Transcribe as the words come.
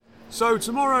So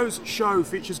tomorrow's show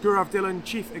features Gaurav Dhillon,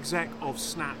 Chief Exec of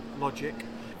Snap Logic.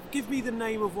 Give me the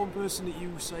name of one person that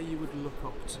you say you would look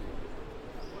up to.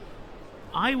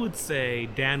 I would say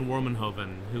Dan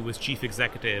Wormenhoven, who was Chief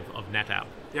Executive of NetApp.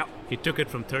 Yep. He took it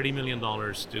from $30 million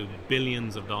to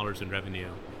billions of dollars in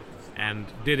revenue and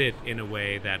did it in a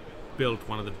way that built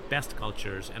one of the best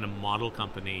cultures and a model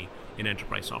company in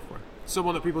enterprise software.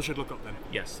 Someone that people should look up then.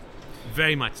 Yes,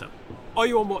 very much so. Are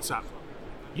you on WhatsApp?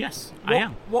 Yes, I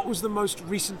am. What was the most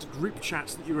recent group chat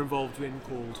that you were involved in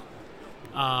called?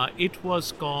 It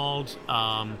was called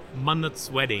Mannat's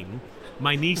Wedding.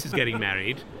 My niece is getting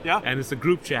married, Yeah. and it's a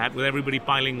group chat with everybody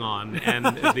piling on,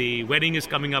 and the wedding is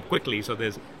coming up quickly, so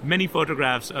there's many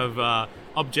photographs of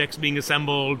objects being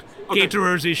assembled,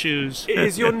 caterers' issues.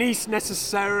 Is your niece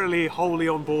necessarily wholly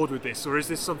on board with this, or is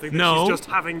this something that No, she's just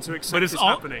having to accept but it's is all,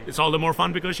 happening? it's all the more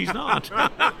fun because she's not.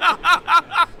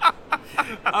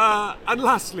 And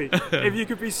lastly, if you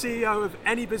could be CEO of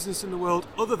any business in the world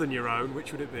other than your own,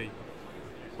 which would it be?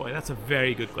 Boy, that's a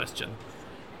very good question.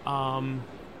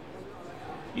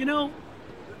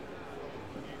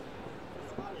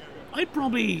 I'd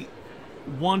probably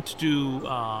want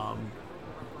to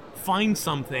find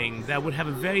something that would have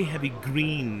a very heavy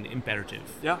green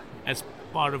imperative Yeah. as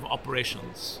part of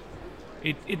operations.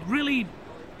 It really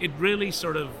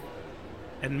sort of,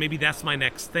 and maybe that's my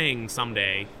next thing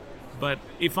someday, but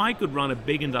if I could run a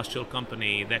big industrial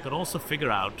company that could also figure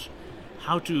out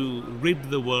how to rid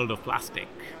the world of plastic,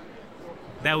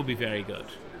 that would be very good.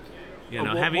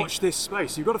 Watch this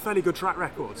space. You've got a fairly good track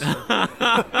record. So.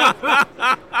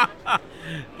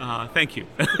 Thank you.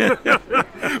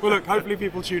 Well, look, hopefully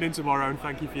people tune in tomorrow, and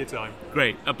thank you for your time.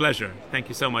 Great, a pleasure. Thank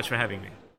you so much for having me.